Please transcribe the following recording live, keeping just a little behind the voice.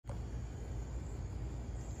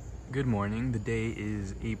Good morning. The day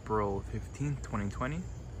is April 15th, 2020.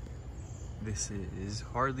 This is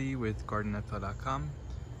Harley with GardenFL.com.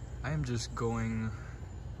 I am just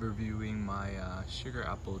reviewing my sugar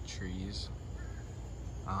apple trees.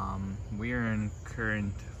 We are in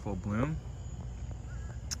current full bloom,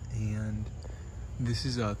 and this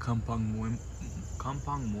is a Kampong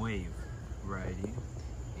Moave variety.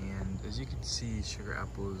 And as you can see, sugar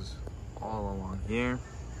apples all along here.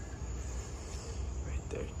 Right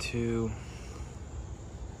there too.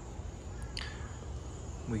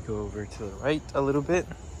 We go over to the right a little bit.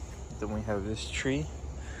 Then we have this tree.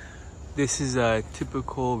 This is a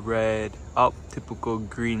typical typical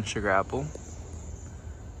green sugar apple.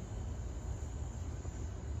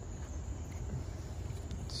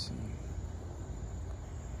 Let's see.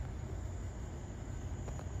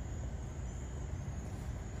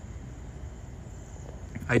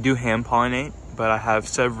 I do hand pollinate, but I have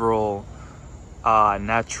several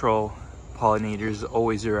natural pollinators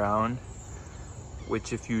always around,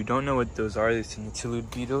 which if you don't know what those are, they're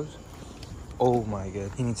Sinitilude beetles. Oh my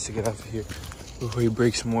god, he needs to get out of here before he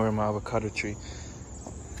breaks more of my avocado tree.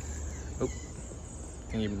 Oh,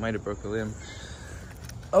 I think he might have broke a limb.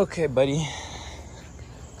 Okay, buddy.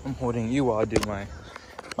 I'm holding you while I do my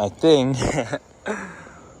thing.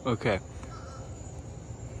 Okay.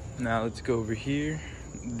 Now let's go over here.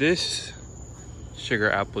 This sugar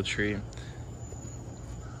apple tree.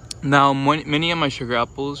 Now, many of my sugar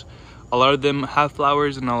apples, a lot of them have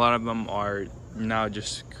flowers and a lot of them are now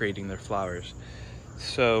just creating their flowers.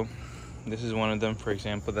 So this is one of them, for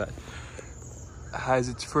example, that has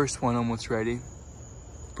its first one almost ready.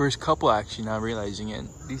 First couple, actually, now realizing it.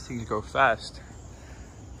 These things grow fast.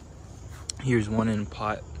 Here's one in a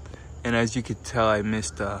pot, and as you could tell, I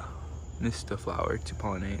missed a flower to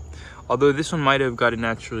pollinate. Although this one might have gotten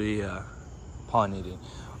naturally pollinated,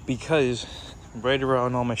 because right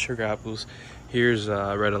around all my sugar apples, here's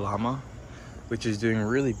red llama, which is doing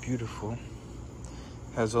really beautiful.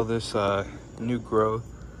 Has all this new growth.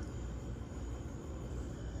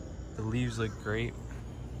 The leaves look great.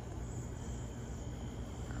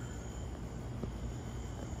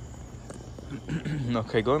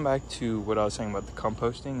 Okay, going back to what I was saying about the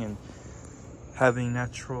composting and having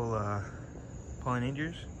natural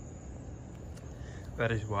pollinators.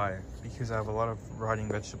 That is why, because I have a lot of rotting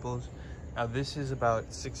vegetables. Now this is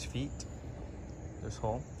about 6 feet, this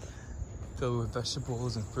hole, filled with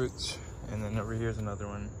vegetables and fruits. And then over here is another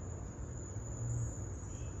one.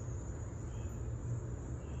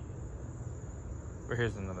 Or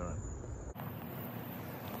here's another one.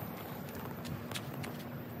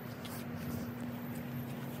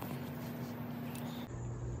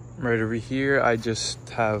 Right over here, I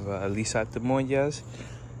just have Atemoyas.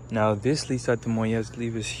 Now this Atemoya's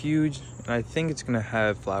leaf is huge, and I think it's gonna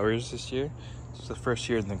have flowers this year. It's the first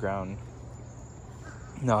year in the ground.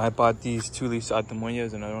 Now I bought these two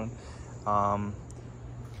Atemoyas, another one,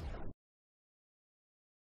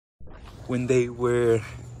 when they were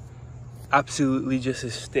absolutely just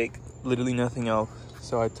a stick, literally nothing else.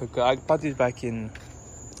 So I bought these back in,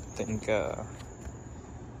 I think,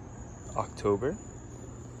 October.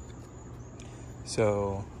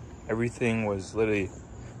 So everything was literally,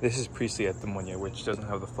 this is Priestley Atemoya, which doesn't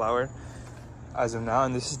have the flower as of now,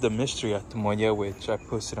 and this is the mystery Atemoya, which I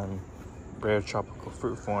posted on Rare Tropical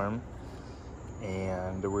Fruit Forum,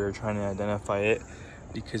 and we were trying to identify it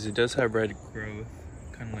because it does have red growth,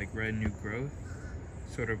 kind of like red new growth,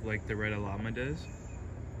 sort of like the red llama does,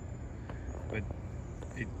 but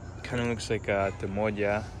it kind of looks like a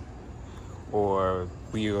Atemoya, or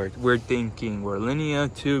we're thinking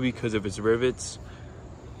Warlinia too because of its rivets.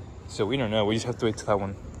 So we don't know. We just have to wait till that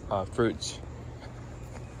one fruits.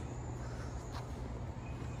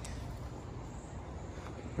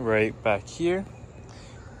 Right back here,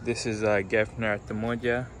 this is Gefner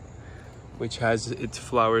Atemoya, which has its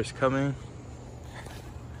flowers coming.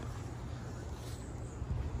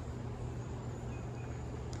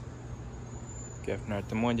 Gefner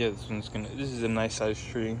Atemoya. This is a nice sized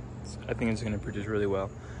tree. I think it's gonna produce really well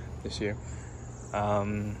this year.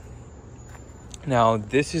 Now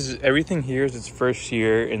this is everything here is its first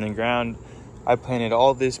year in the ground. I planted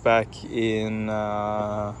all this back in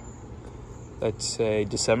let's say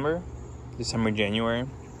December, January.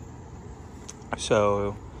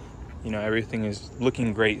 So, you know, everything is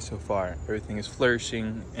looking great so far. Everything is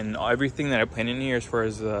flourishing, and everything that I planted in here, as far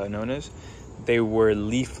as Annonas, they were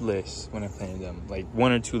leafless when I planted them, like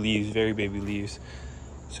 1 or 2 leaves, very baby leaves.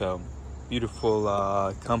 So beautiful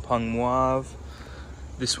Kampong Moave.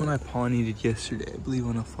 This one I pollinated yesterday, I believe,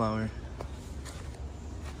 on a flower.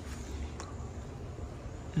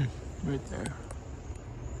 Right there.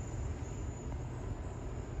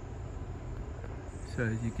 So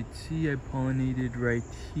as you can see, I pollinated right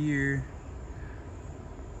here,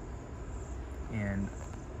 and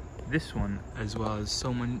this one as well as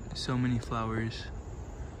so many flowers.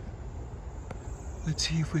 Let's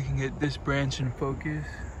see if we can get this branch in focus.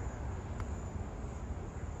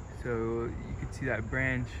 So you can see that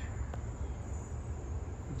branch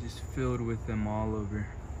just filled with them all over.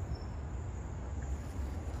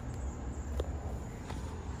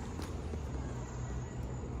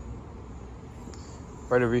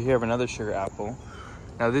 Right over here I have another sugar apple.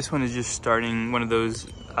 Now this one is just starting, one of those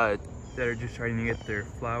that are just starting to get their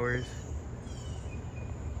flowers.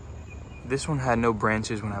 This one had no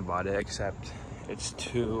branches when I bought it, except it's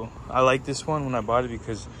two. I like this one when I bought it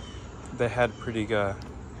because they had pretty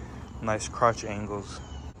nice crotch angles.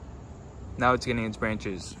 Now it's getting its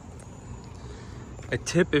branches. A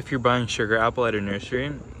tip if you're buying sugar apple at a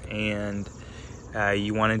nursery and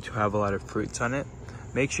you want it to have a lot of fruits on it,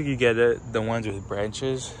 make sure you get the ones with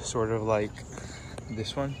branches, sort of like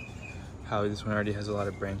this one. How this one already has a lot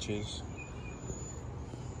of branches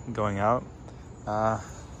going out.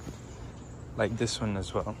 Like this one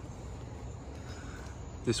as well.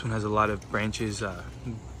 This one has a lot of branches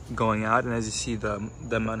going out, and as you see, the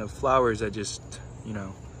amount of flowers that just, you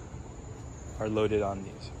know, are loaded on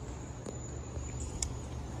these.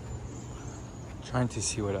 Trying to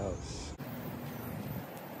see what else.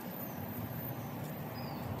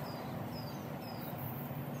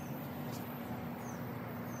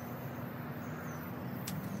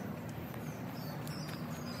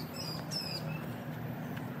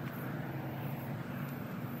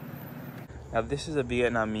 Now this is a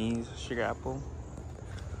Vietnamese sugar apple.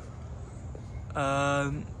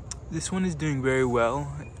 This one is doing very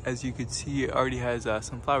well. As you can see, it already has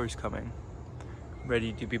some flowers coming,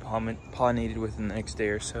 ready to be pollinated within the next day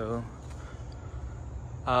or so.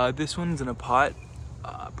 This one's in a pot.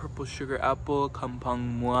 Purple sugar apple,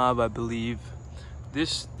 Kampong Muab, I believe.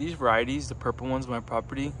 These varieties, the purple ones on my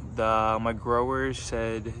property, my grower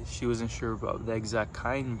said she wasn't sure about the exact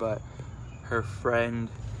kind, but her friend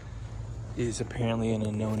is apparently an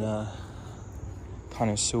Annona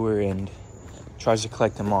connoisseur and tries to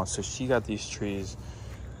collect them all. So she got these trees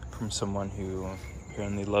from someone who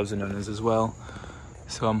apparently loves Annonas as well.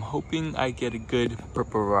 So I'm hoping I get a good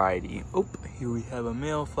purple variety. Oh, here we have a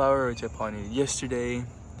male flower which I pollinated yesterday.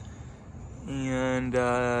 And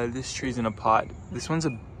this tree's in a pot. This one's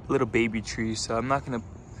a little baby tree, so I'm not gonna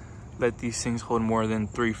let these things hold more than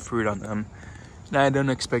 3 fruit on them. Now I don't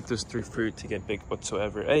expect those 3 fruit to get big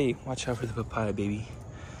whatsoever. Hey, watch out for the papaya, baby.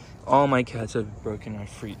 All my cats have broken my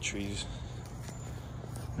fruit trees.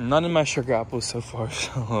 None of my sugar apples so far,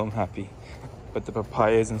 so I'm happy. But the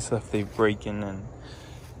papayas and stuff, they've broken and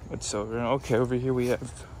whatsoever. Okay, over here we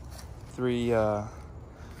have 3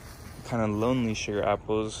 kind of lonely sugar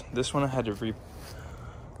apples. This one I had to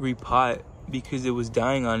repot because it was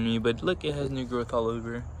dying on me, but look, it has new growth all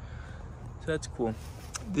over. So that's cool.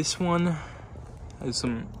 This one has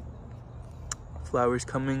some flowers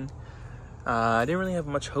coming. I didn't really have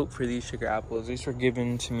much hope for these sugar apples. These were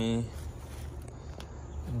given to me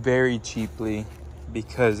very cheaply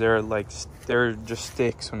because they're just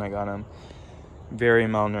sticks when I got them. Very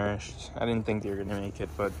malnourished. I didn't think they were gonna make it,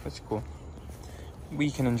 but that's cool.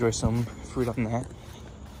 We can enjoy some fruit on that.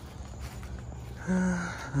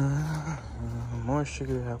 More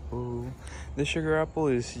sugar apple. This sugar apple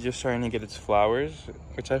is just starting to get its flowers,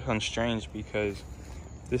 which I found strange because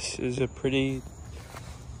this is a pretty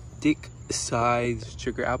thick sized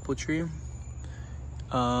sugar apple tree.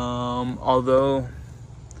 Although,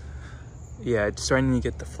 yeah, it's starting to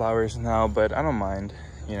get the flowers now, but I don't mind,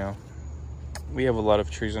 you know. We have a lot of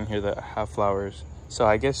trees on here that have flowers. So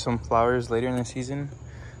I guess some flowers later in the season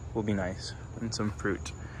will be nice, and some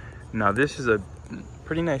fruit. Now this is a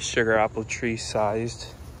pretty nice sugar apple tree sized,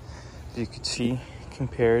 as you can see,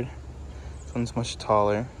 compared. This one's much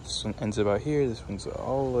taller. This one ends about here, this one's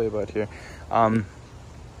all the way about here.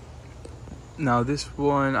 Now this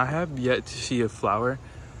one, I have yet to see a flower.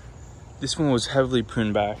 This one was heavily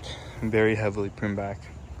pruned back, very heavily pruned back.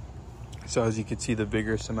 So as you can see, the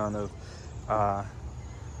biggest amount of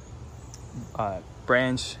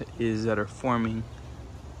branches that are forming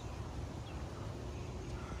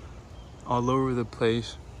all over the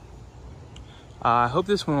place. I hope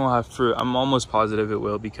this one will have fruit. I'm almost positive it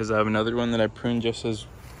will because I have another one that I pruned just as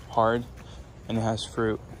hard and it has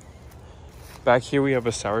fruit. Back here we have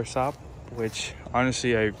a soursop, which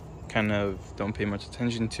honestly I kind of don't pay much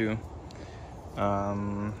attention to.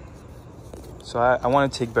 So I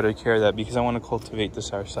want to take better care of that because I want to cultivate the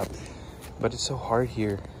soursop. But it's so hard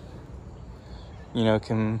here. you know,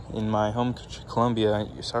 in my home country, Colombia,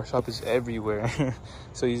 soursop is everywhere.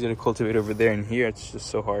 So easy to cultivate over there, and here it's just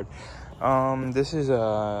so hard. This is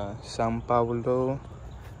a San Paulo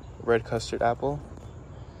red custard apple,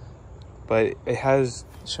 but it has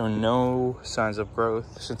shown no signs of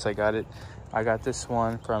growth since I got it. I got this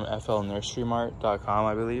one from flnurserymart.com,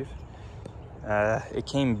 I believe. It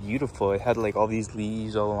came beautiful. It had like all these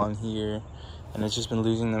leaves all along here, and it's just been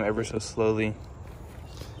losing them ever so slowly.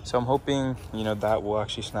 So I'm hoping, you know, that will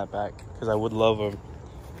actually snap back, because I would love a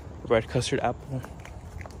red custard apple.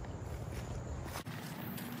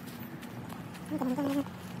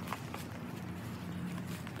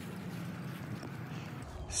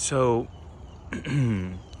 So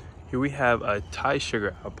here we have a Thai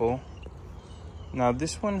sugar apple. Now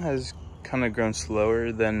this one has kind of grown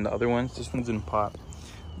slower than the other ones. This one's in pot,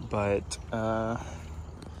 but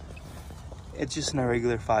it's just in a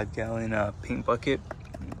regular 5-gallon paint bucket.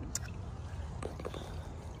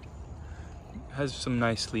 It has some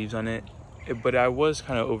nice leaves on it, but I was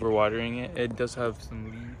kind of overwatering it. It does have some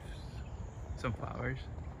leaves, some flowers.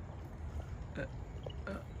 Let's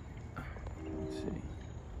see.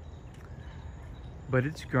 But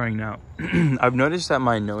it's growing now. I've noticed that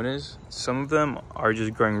my Annonas, some of them are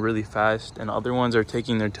just growing really fast and other ones are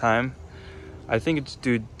taking their time. I think it's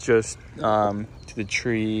due just to the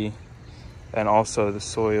tree and also the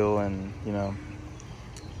soil and, you know,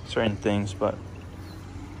 certain things. But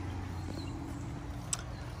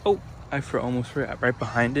oh, I almost forgot. Right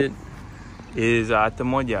behind it is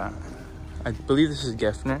Atemoya. I believe this is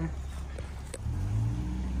Gefner.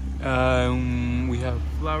 We have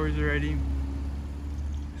flowers already.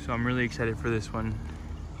 So I'm really excited for this one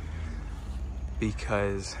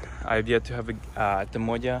because I've yet to have a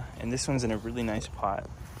Atemoya, and this one's in a really nice pot.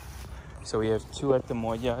 So we have 2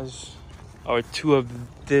 Atemoyas, or 2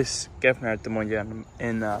 of this Gefner Atemoya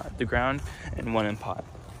in the ground and 1 in pot.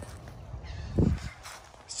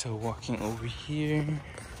 So walking over here,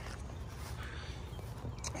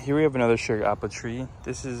 we have another sugar apple tree.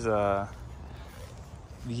 This is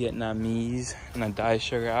Vietnamese Nadai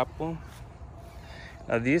sugar apple.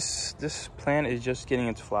 Now this plant is just getting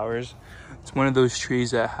its flowers. It's one of those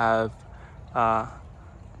trees that have are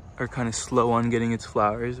kind of slow on getting its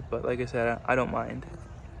flowers, but like I said, I don't mind.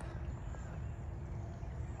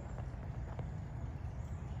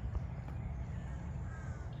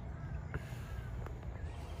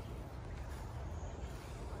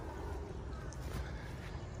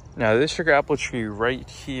 Now this sugar apple tree right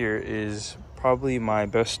here is probably my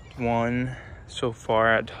best one so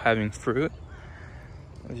far at having fruit.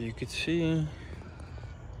 As you can see,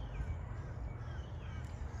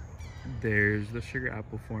 there's the sugar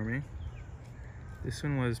apple forming. This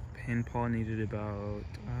one was hand pollinated about,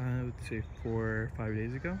 I would say 4 or 5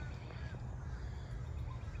 days ago.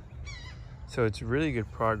 So it's really good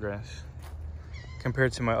progress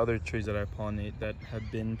compared to my other trees that I pollinate that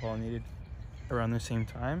have been pollinated around the same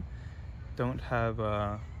time. Don't have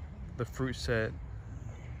the fruit set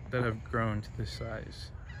that have grown to this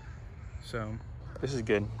size. So this is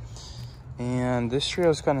good. And this tree I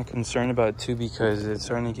was kind of concerned about too, because it's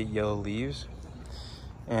starting to get yellow leaves.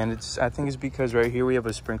 And I think it's because right here we have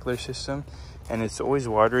a sprinkler system and it's always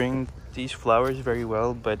watering these flowers very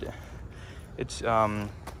well, but it's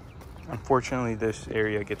unfortunately this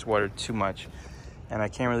area gets watered too much and I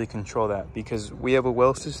can't really control that because we have a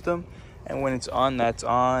well system, and when it's on, that's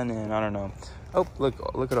on, and I don't know. Oh,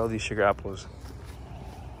 look at all these sugar apples.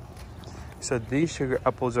 So these sugar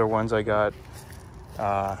apples are ones I got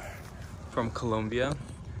from Colombia.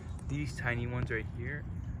 These tiny ones right here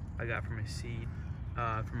I got from a seed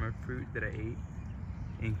from a fruit that I ate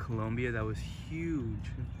in Colombia that was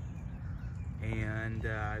huge, and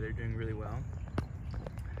they're doing really well.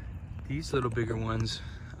 These little bigger ones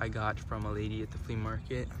I got from a lady at the flea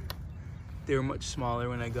market. They were much smaller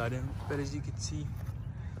when I got them, but as you can see,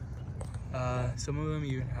 some of them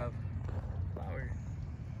even have flowers.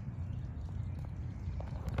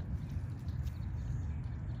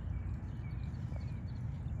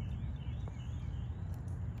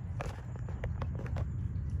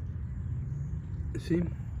 See?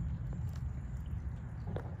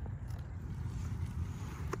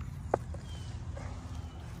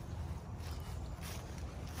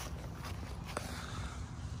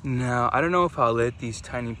 Now, I don't know if I'll let these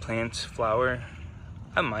tiny plants flower.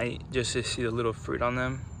 I might, just to see the little fruit on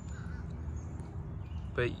them.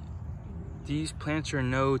 But these plants are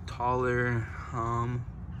no taller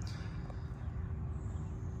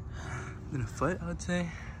than a foot, I would say.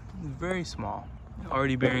 Very small,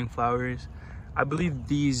 already bearing flowers. I believe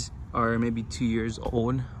these are maybe 2 years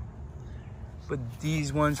old, but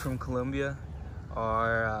these ones from Colombia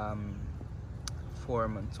are 4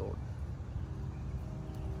 months old.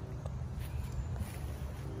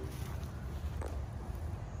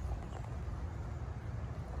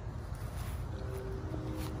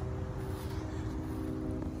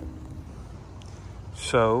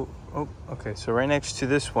 So, oh, okay, so right next to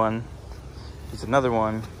this one is another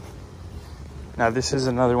one. Now this is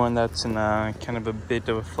another one that's in a kind of a bit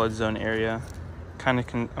of a flood zone area.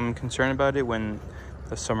 I'm concerned about it when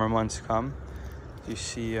the summer months come. You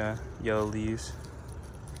see yellow leaves.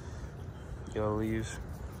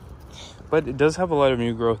 But it does have a lot of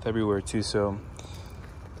new growth everywhere too, so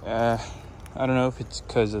I don't know if it's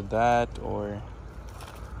because of that or...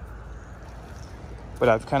 But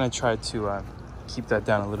I've kind of tried to keep that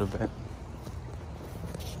down a little bit.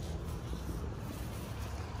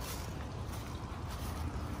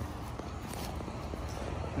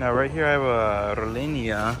 Now right here I have a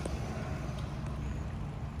Rolenia.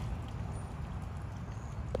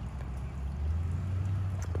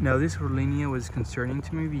 Now this Rolenia was concerning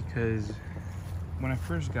to me because when I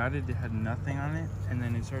first got it, it had nothing on it, and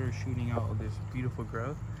then it started shooting out all this beautiful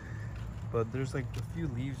growth. But there's like a few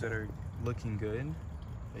leaves that are looking good,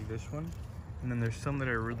 like this one, and then there's some that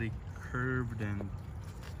are really curved and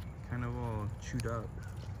kind of all chewed up.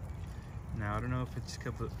 Now I don't know if it's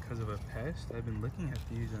because of a pest. I've been looking at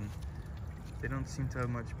these and they don't seem to have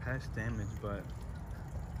much pest damage, but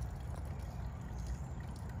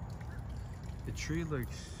the tree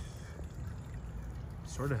looks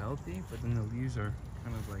sort of healthy, but then the leaves are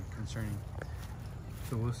kind of like concerning.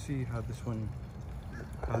 So we'll see how this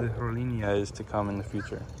Rolenia is to come in the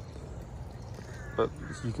future. But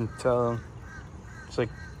you can tell, it's like,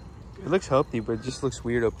 it looks healthy, but it just looks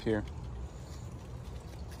weird up here.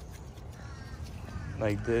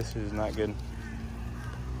 Like this is not good.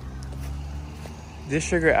 This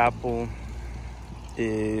sugar apple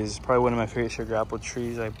is probably one of my favorite sugar apple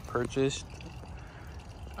trees I purchased.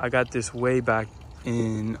 I got this way back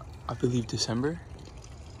in, I believe, December.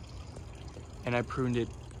 And I pruned it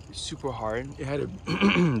super hard. It had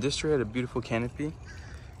a, this tree had a beautiful canopy.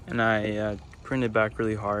 And I pruned it back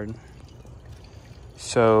really hard.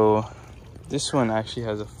 So this one actually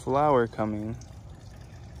has a flower coming.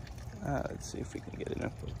 Let's see if we can get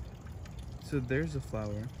enough. So there's a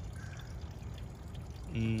flower.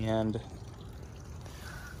 And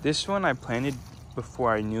this one I planted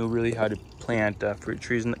before I knew really how to plant fruit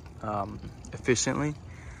trees efficiently.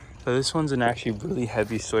 So this one's in actually really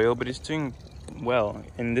heavy soil, but it's doing well.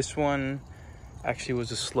 And this one actually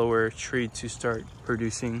was a slower tree to start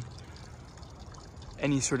producing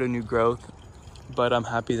any sort of new growth. But I'm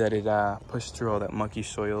happy that it pushed through all that mucky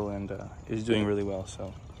soil and is doing really well.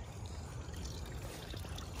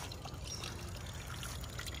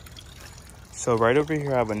 So right over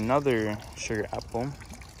here I have another sugar apple.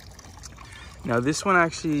 Now this one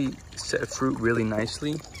actually set fruit really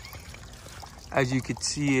nicely. As you can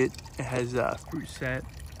see, it has a fruit set.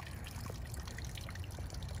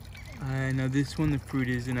 Now this one, the fruit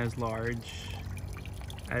isn't as large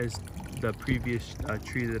as the previous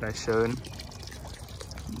tree that I showed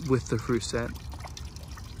with the fruit set.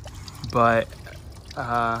 But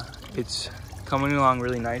it's coming along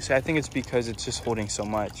really nice. I think it's because it's just holding so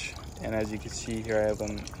much. And as you can see here, I have a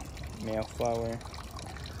male flower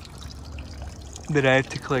that I have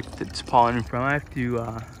to collect its pollen from. I have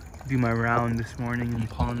to do my round this morning and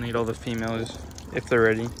pollinate all the females if they're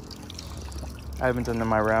ready. I haven't done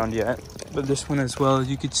my round yet, but this one as well, as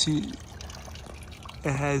you can see,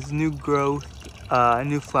 it has new growth,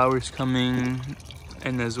 new flowers coming,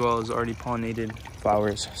 and as well as already pollinated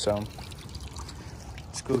flowers. So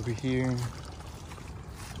let's go over here.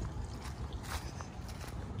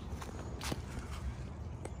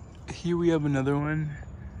 Here we have another one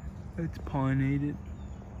that's pollinated.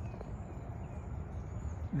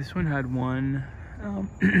 This one had one.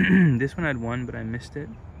 This one had one, but I missed it.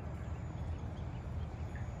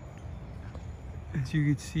 As you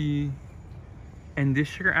can see, and this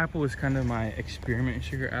sugar apple was kind of my experiment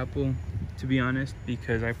sugar apple, to be honest,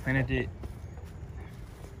 because I planted it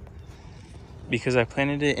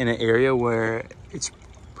in an area where it's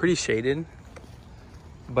pretty shaded,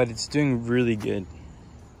 but it's doing really good.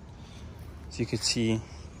 As you can see,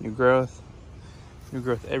 new growth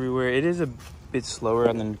everywhere. It is a bit slower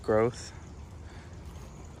on the growth,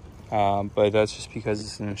 but that's just because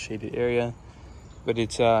it's in a shaded area. But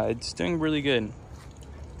it's doing really good.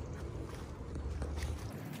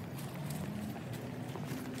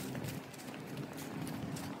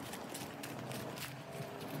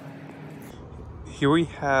 Here we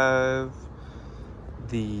have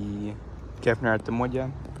the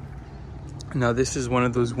Atemoya. Now this is one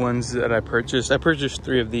of those ones that I purchased. I purchased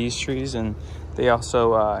 3 of these trees, and they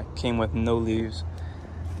also came with no leaves.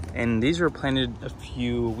 And these were planted a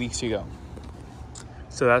few weeks ago.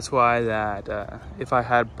 So that's why that if I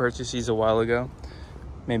had purchased these a while ago,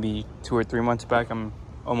 maybe 2 or 3 months back, I'm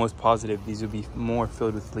almost positive these would be more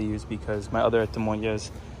filled with leaves, because my other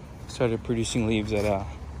Atemoyas started producing leaves at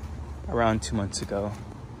around 2 months ago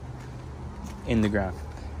in the ground.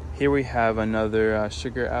 Here we have another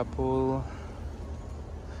sugar apple.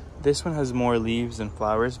 This one has more leaves than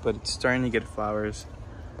flowers, but it's starting to get flowers,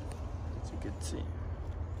 as you can see.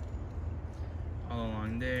 All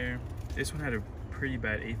along there. This one had a pretty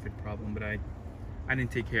bad aphid problem, but I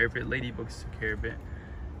didn't take care of it. Ladybugs took care of it.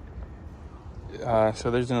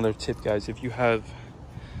 So there's another tip, guys. If you have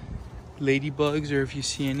ladybugs, or if you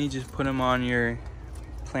see any, just put them on your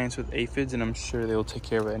plants with aphids, and I'm sure they will take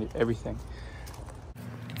care of everything.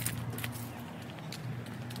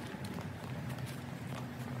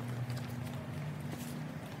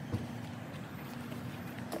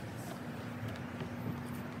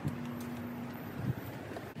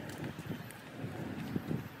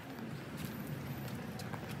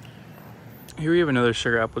 Here we have another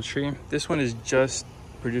sugar apple tree. This one is just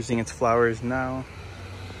producing its flowers now.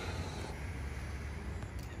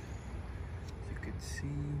 As you can see.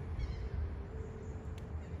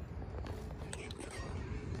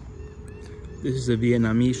 This is a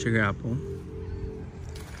Vietnamese sugar apple.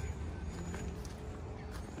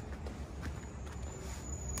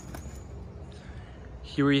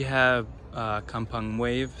 Here we have Kampang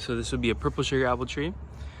Wave. So this would be a purple sugar apple tree.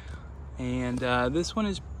 And this one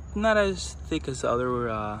is not as thick as the other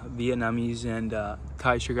Vietnamese and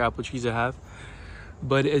Thai sugar apple trees I have,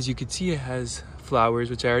 but as you can see, it has flowers,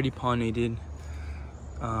 which I already pollinated.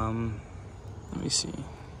 Let me see.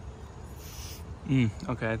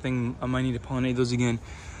 Okay, I think I might need to pollinate those again,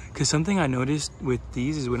 because something I noticed with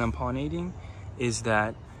these is when I'm pollinating is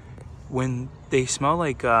that when they smell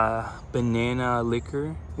like banana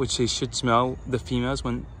liquor, which they should smell, the females,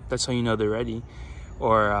 when that's how you know they're ready,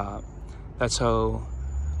 or that's how.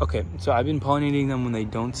 Okay, so I've been pollinating them when they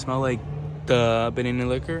don't smell like the banana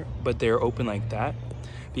liquor, but they're open like that,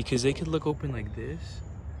 because they could look open like this,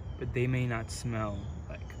 but they may not smell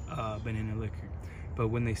like banana liquor. But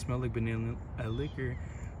when they smell like banana liquor,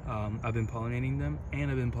 I've been pollinating them, and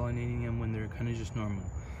I've been pollinating them when they're kind of just normal.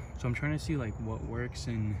 So I'm trying to see like what works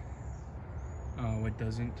and what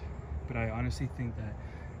doesn't. But I honestly think that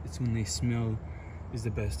it's when they smell is the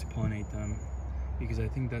best to pollinate them, because I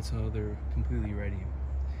think that's how they're completely ready.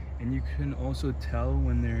 And you can also tell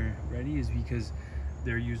when they're ready is because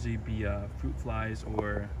there usually be fruit flies,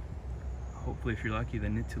 or hopefully if you're lucky, the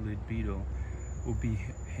Nittilid beetle will be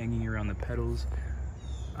hanging around the petals.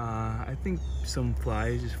 I think some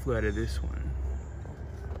flies just flew out of this one,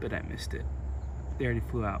 but I missed it. They already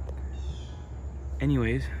flew out.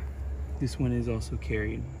 Anyways, this one is also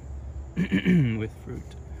carried with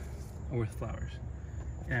fruit or with flowers.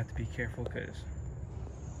 You have to be careful, because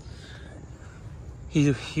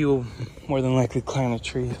he will more than likely climb a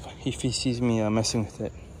tree if he sees me messing with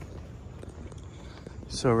it.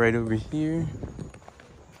 So right over here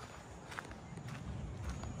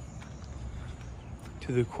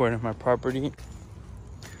to the corner of my property.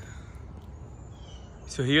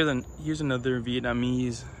 So here's another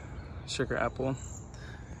Vietnamese sugar apple.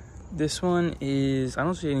 This one is, I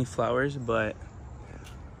don't see any flowers, but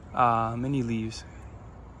many leaves.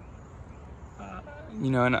 You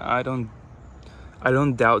know, and I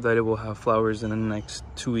don't doubt that it will have flowers in the next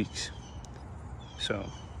 2 weeks. So,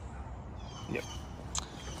 yep.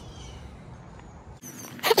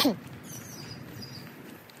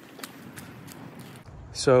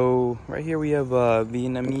 So right here we have a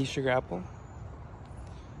Vietnamese sugar apple.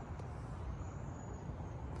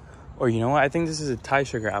 Or you know what? I think this is a Thai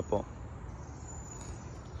sugar apple.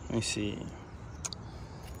 Let me see.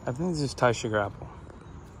 I think this is Thai sugar apple.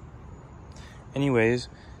 Anyways,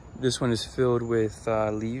 this one is filled with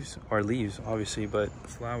leaves obviously, but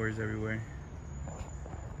flowers everywhere.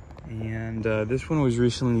 And this one was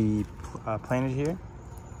recently planted here.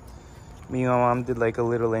 Me and my mom did like a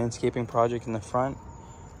little landscaping project in the front,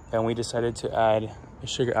 and we decided to add a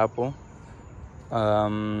sugar apple.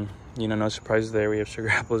 You know, no surprise there, we have sugar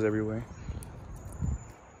apples everywhere.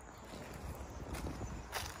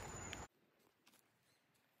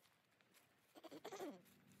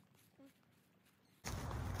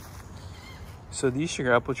 So these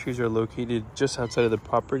sugar apple trees are located just outside of the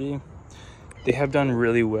property. They have done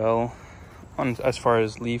really well as far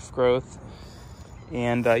as leaf growth,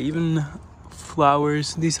 and even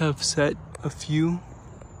flowers. These have set a few.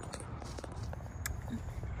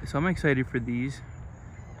 So I'm excited for these.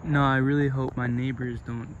 No, I really hope my neighbors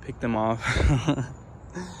don't pick them off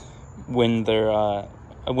when they're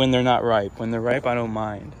not ripe. When they're ripe, I don't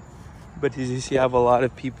mind. But as you see, I have a lot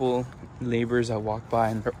of people, laborers that walk by,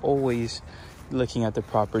 and they're always looking at the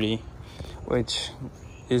property, which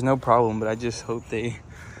is no problem, but I just hope they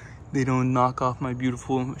don't knock off my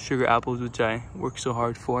beautiful sugar apples, which I work so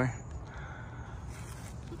hard for.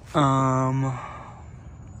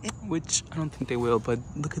 Which I don't think they will, but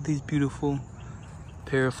look at these beautiful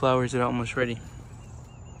pair of flowers that are almost ready.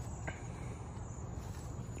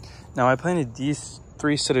 Now I planted these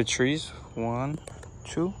 3 set of trees, 1,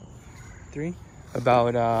 2, 3,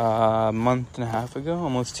 about a month and a half ago,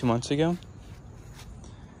 almost 2 months ago.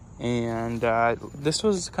 And this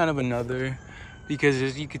was kind of another, because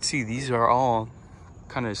as you can see, these are all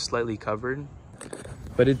kind of slightly covered,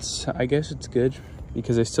 but I guess it's good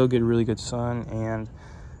because they still get really good sun, and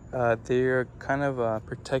they're kind of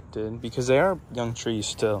protected because they are young trees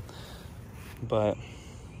still, but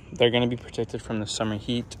they're going to be protected from the summer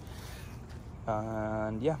heat.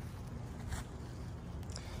 And yeah,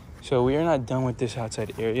 so we are not done with this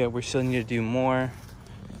outside area. We still need to do more,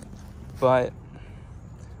 but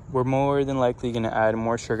we're more than likely going to add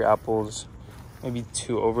more sugar apples, maybe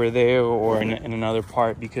 2 over there or in another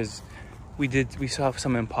part, because we still have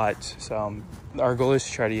some in pots. So our goal is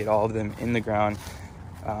to try to get all of them in the ground.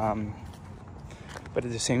 But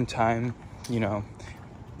at the same time, you know,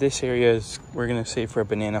 this area we're going to save for a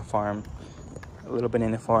banana farm, a little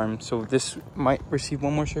banana farm. So this might receive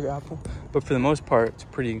 1 more sugar apple, but for the most part, it's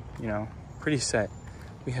pretty, you know, pretty set.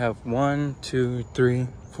 We have 1, 2, 3,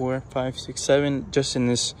 4, 5, 6, 7 just in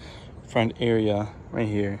this front area right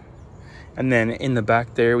here. And then in the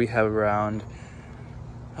back there, we have around,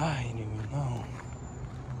 I don't even know,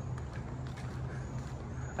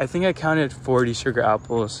 I think I counted 40 sugar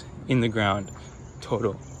apples in the ground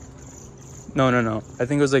total. No. I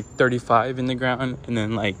think it was like 35 in the ground, and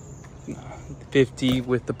then like 50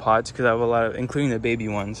 with the pots, because I have a lot of, including the baby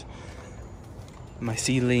ones, my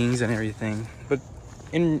seedlings and everything. But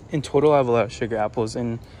in total, I have a lot of sugar apples.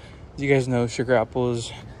 And as you guys know, sugar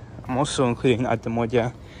apples, I'm also including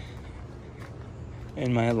Atemoya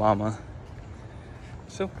and my llama.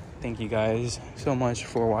 So thank you guys so much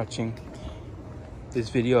for watching this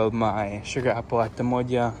video of my sugar apple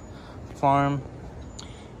Atemoya farm.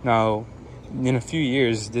 Now in a few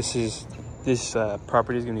years, this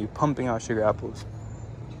property is going to be pumping out sugar apples.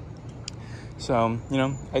 So, you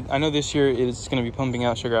know, I know this year it's going to be pumping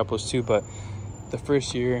out sugar apples too, but the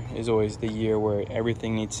first year is always the year where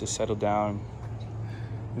everything needs to settle down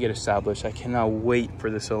and get established. I cannot wait for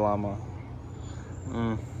this llama.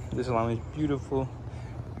 This llama is beautiful,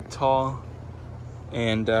 tall,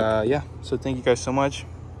 and yeah, so thank you guys so much.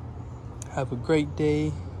 Have a great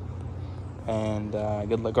day, and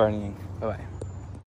good luck gardening. Bye-bye.